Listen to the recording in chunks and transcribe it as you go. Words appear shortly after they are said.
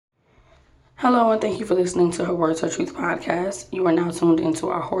Hello, and thank you for listening to Her Words, Her Truth podcast. You are now tuned into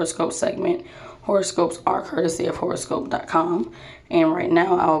our horoscope segment. Horoscopes are courtesy of horoscope.com. And right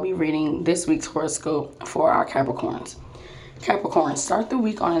now, I will be reading this week's horoscope for our Capricorns. Capricorn, start the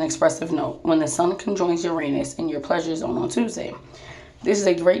week on an expressive note when the sun conjoins Uranus in your pleasure zone on Tuesday. This is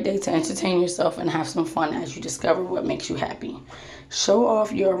a great day to entertain yourself and have some fun as you discover what makes you happy. Show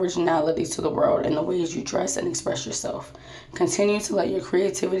off your originality to the world in the ways you dress and express yourself. Continue to let your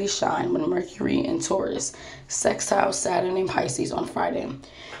creativity shine when Mercury in Taurus sextiles Saturn in Pisces on Friday.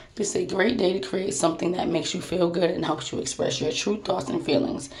 This is a great day to create something that makes you feel good and helps you express your true thoughts and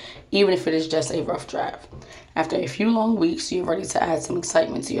feelings, even if it is just a rough draft. After a few long weeks, you're ready to add some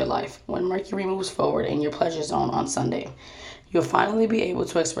excitement to your life when Mercury moves forward in your pleasure zone on Sunday. You'll finally be able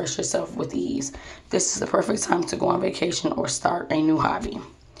to express yourself with ease. This is the perfect time to go on vacation or start a new hobby.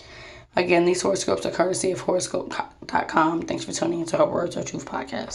 Again, these horoscopes are courtesy of horoscope.com. Thanks for tuning into Her Words, Her Truth podcast.